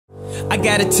I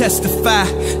gotta testify.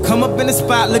 Come up in the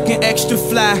spot looking extra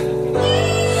fly.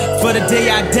 For the day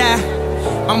I die,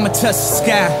 I'ma touch the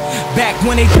sky. Back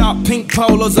when they thought pink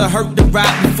polos would hurt the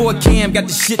rock. Before Cam got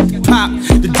the shit to pop,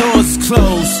 the doors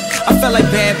closed. I felt like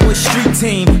Bad Boy Street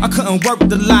Team, I couldn't work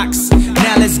the locks.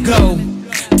 Now let's go,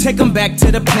 take them back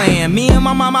to the plan. Me and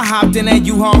my mama hopped in that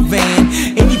U-Haul van.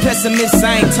 Any pessimists,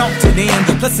 I ain't talk to them.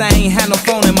 Plus I ain't had no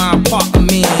phone in my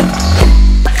apartment.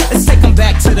 Let's take them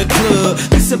back to the club.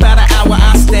 It's about an hour,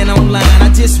 I stand online.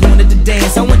 I just wanted to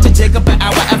dance. I went to Jacob an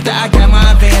hour after I got my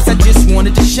advance. I just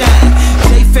wanted to shine.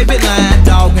 Jay favorite line,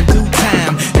 dog, in due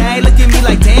time. Now they look at me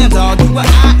like, damn, dog, you what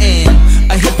I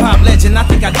am. A hip-hop legend, I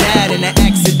think I died in an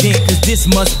accident, cause this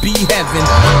must be heaven.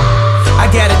 I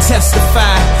gotta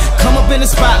testify. Come up in the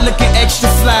spot looking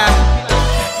extra fly.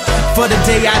 For the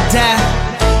day I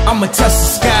die, I'ma touch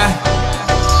the sky.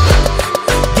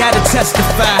 Gotta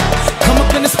testify. Come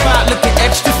up in the spot looking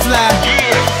extra fly.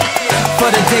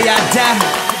 For the day I die,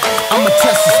 I'ma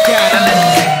touch the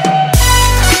sky.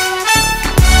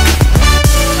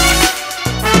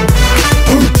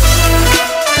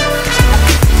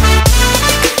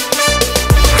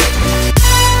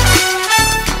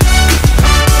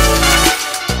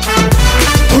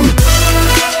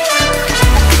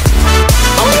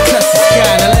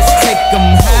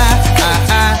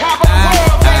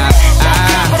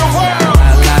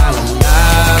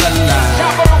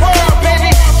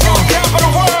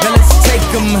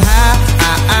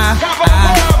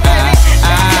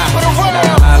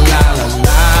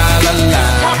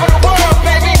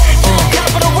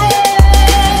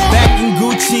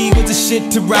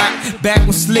 To rock, back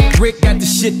when Slick Rick got the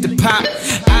shit to pop.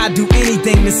 I'd do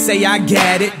anything to say I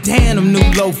got it. Damn, them new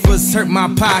loafers hurt my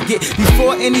pocket.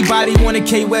 Before anybody wanted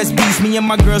K-West beats, me and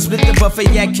my girl split the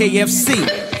buffet at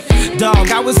KFC.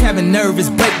 Dog, I was having nervous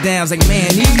breakdowns. Like,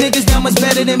 man, these niggas that much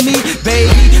better than me.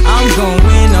 Baby, I'm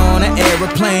going on an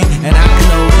aeroplane, and I don't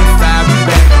know if I'll be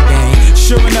back again.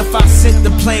 Sure enough, I sent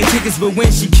the plane tickets, but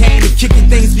when she came to kicking,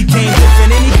 things became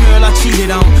different. Any girl I cheated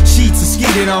on, sheets and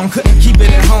skeeted on, couldn't keep it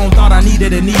at home, thought I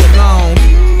needed a knee alone.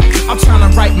 I'm trying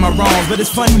to right my wrongs, but it's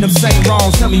funny them same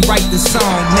wrongs tell me write this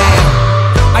song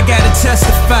now. I gotta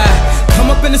testify.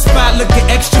 Come up in the spot looking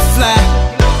extra fly.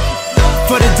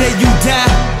 For the day you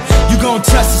die, you gon'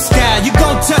 touch the sky. You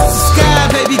gon' touch the sky,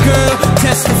 baby girl,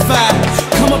 testify.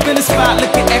 Come up in the spot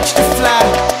looking extra fly.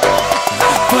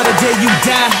 For the day you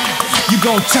die, you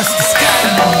gon' touch the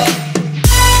sky.